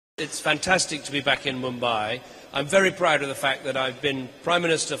It's fantastic to be back in Mumbai. I'm very proud of the fact that I've been Prime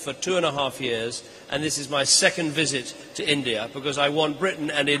Minister for 2.5 years, and this is my second visit to India, because I want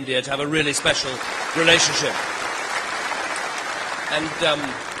Britain and India to have a really special relationship. And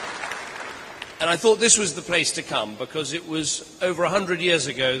I thought this was the place to come, because it was over 100 years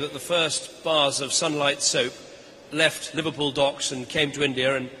ago that the first bars of Sunlight soap left Liverpool docks and came to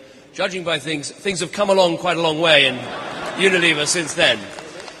India, and judging by things have come along quite a long way in Unilever since then.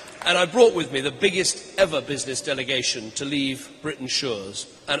 And I brought with me the biggest ever business delegation to leave Britain's shores,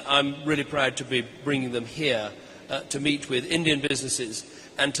 and I'm really proud to be bringing them here to meet with Indian businesses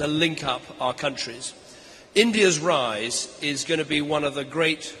and to link up our countries. India's rise is going to be one of the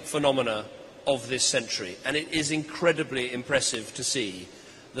great phenomena of this century, and it is incredibly impressive to see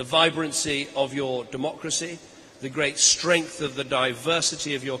the vibrancy of your democracy, the great strength of the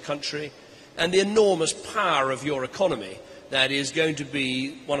diversity of your country, and the enormous power of your economy that is going to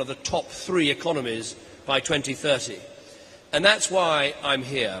be one of the top 3 economies by 2030. And that's why I'm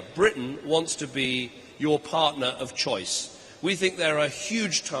here. Britain wants to be your partner of choice. We think there are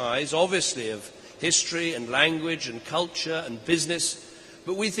huge ties, obviously, of history and language and culture and business,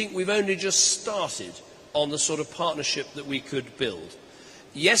 but we think we've only just started on the sort of partnership that we could build.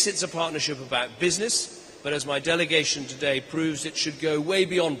 Yes, it's a partnership about business, but as my delegation today proves, it should go way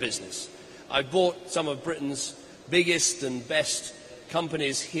beyond business. I brought some of Britain's biggest and best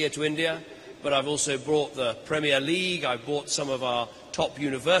companies here to India, but I've also brought the Premier League, I've brought some of our top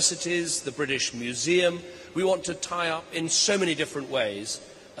universities, the British Museum. We want to tie up in so many different ways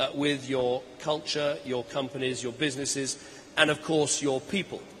with your culture, your companies, your businesses, and of course your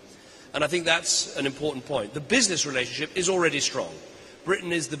people. And I think that's an important point. The business relationship is already strong.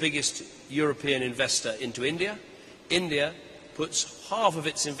 Britain is the biggest European investor into India. India puts half of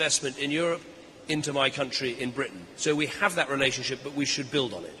its investment in Europe into my country in Britain. So we have that relationship, but we should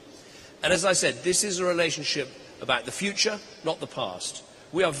build on it. And as I said, this is a relationship about the future, not the past.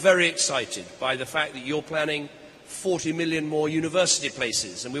 We are very excited by the fact that you're planning 40 million more university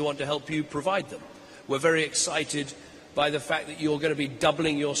places, and we want to help you provide them. We're very excited by the fact that you're going to be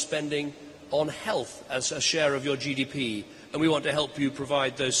doubling your spending on health as a share of your GDP, and we want to help you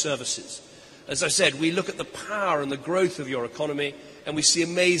provide those services. As I said, we look at the power and the growth of your economy, and we see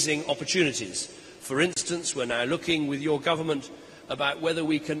amazing opportunities. For instance, we're now looking with your government about whether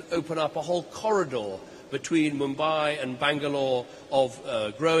we can open up a whole corridor between Mumbai and Bangalore of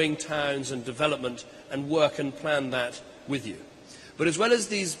growing towns and development, and work and plan that with you. But as well as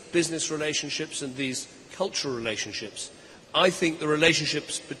these business relationships and these cultural relationships, I think the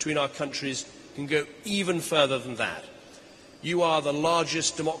relationships between our countries can go even further than that. You are the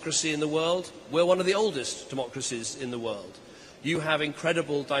largest democracy in the world. We're one of the oldest democracies in the world. You have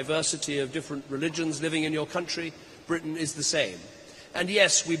incredible diversity of different religions living in your country. Britain is the same. And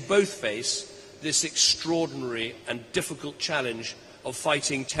yes, we both face this extraordinary and difficult challenge of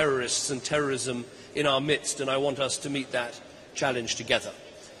fighting terrorists and terrorism in our midst, and I want us to meet that challenge together.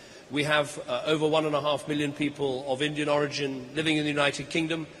 We have over 1.5 million people of Indian origin living in the United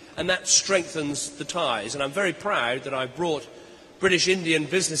Kingdom, and that strengthens the ties. And I'm very proud that I brought British Indian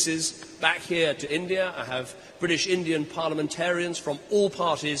businesses back here to India. I have British Indian parliamentarians from all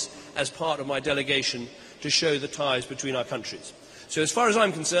parties as part of my delegation to show the ties between our countries. So as far as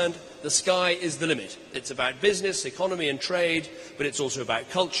I'm concerned, the sky is the limit. It's about business, economy and trade, but it's also about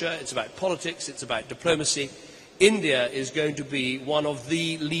culture, it's about politics, it's about diplomacy. India is going to be one of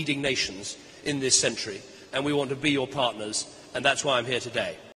the leading nations in this century, and we want to be your partners, and that's why I'm here today.